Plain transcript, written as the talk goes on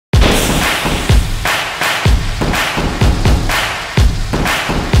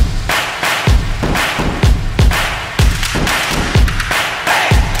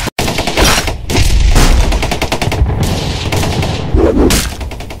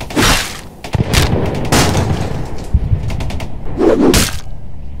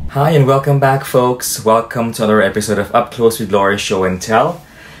Hi and welcome back, folks. Welcome to another episode of Up Close with Laura Show and Tell.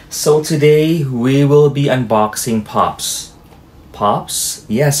 So today we will be unboxing Pops. Pops?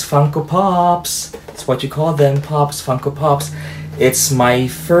 Yes, Funko Pops. That's what you call them, Pops, Funko Pops. It's my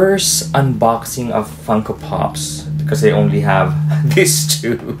first unboxing of Funko Pops because I only have these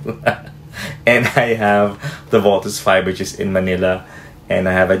two. And I have the Voltus 5, which is in Manila, and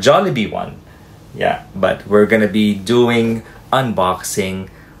I have a Jollibee one. Yeah, but we're gonna be doing unboxing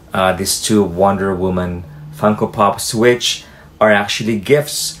these two Wonder Woman Funko Pops, which are actually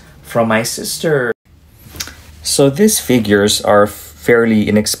gifts from my sister. So these figures are fairly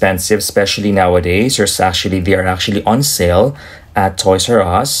inexpensive, especially nowadays. They are actually on sale at Toys R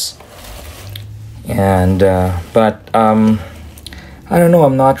Us. And but I don't know,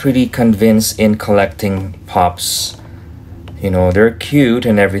 I'm not really convinced in collecting Pops. You know, they're cute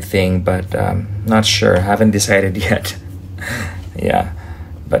and everything, but not sure. Haven't decided yet. Yeah,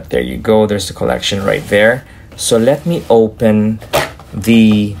 but there you go. There's the collection right there. So let me open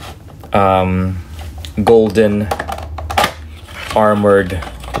the golden armored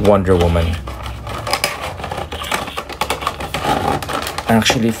Wonder Woman.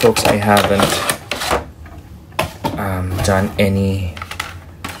 Actually, folks, I haven't done any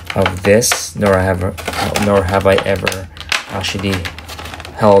of this, nor have I ever actually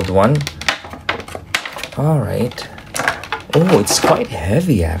held one. All right. Oh, it's quite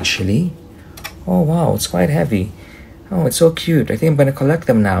heavy actually. Oh wow, it's quite heavy. Oh, it's so cute. I think I'm gonna collect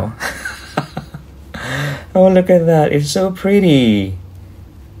them now. Oh, look at that. It's so pretty.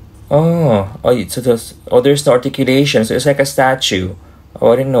 There's no articulation, so it's like a statue.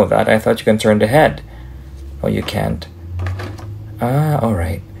 Oh, I didn't know that. I thought you can turn the head. Oh, you can't. All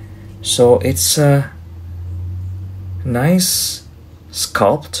right. So it's a nice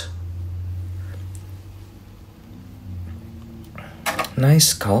sculpt.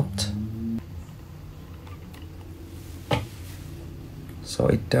 Nice sculpt. So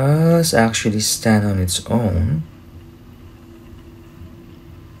it does actually stand on its own.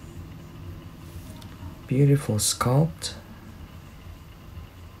 Beautiful sculpt.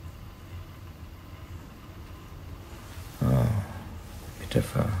 Oh, bit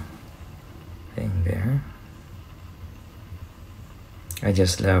of a thing there. I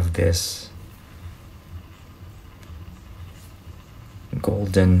just love this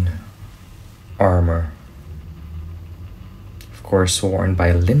golden armor, of course worn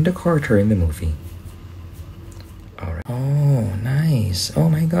by Linda Carter in the movie. All right. Oh, nice. Oh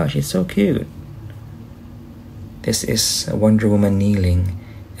my gosh, it's so cute. This is Wonder Woman kneeling,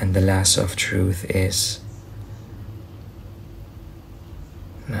 and the lasso of truth is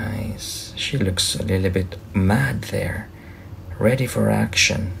nice. She looks a little bit mad there, ready for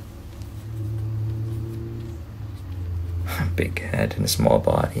action. Big head and small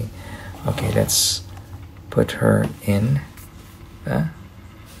body. Okay, let's put her in. Yeah,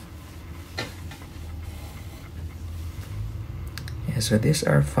 so these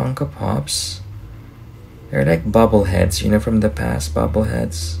are Funko Pops. They're like bubble heads, you know, from the past, bubble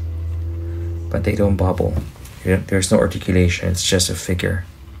heads. But they don't bubble. There's no articulation, it's just a figure.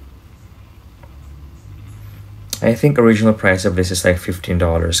 I think original price of this is like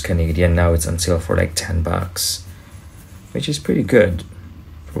 $15 Canadian. Now it's on sale for like $10. Which is pretty good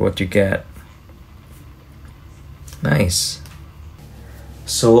for what you get. Nice.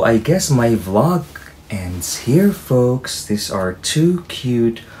 So I guess my vlog ends here, folks. These are two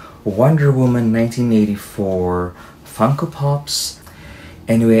cute Wonder Woman 1984 Funko Pops.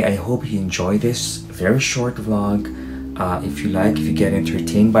 Anyway, I hope you enjoy this very short vlog. If you get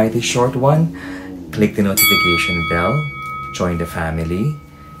entertained by this short one, click the notification bell, join the family,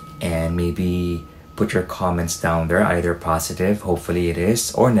 and maybe put your comments down there, either positive, hopefully it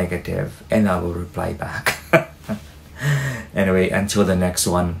is, or negative, and I will reply back. Anyway, until the next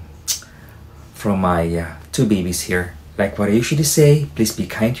one, from my two babies here, like what I usually say, please be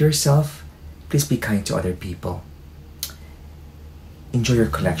kind to yourself, please be kind to other people. Enjoy your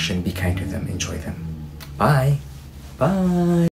collection, be kind to them, enjoy them. Bye. Bye.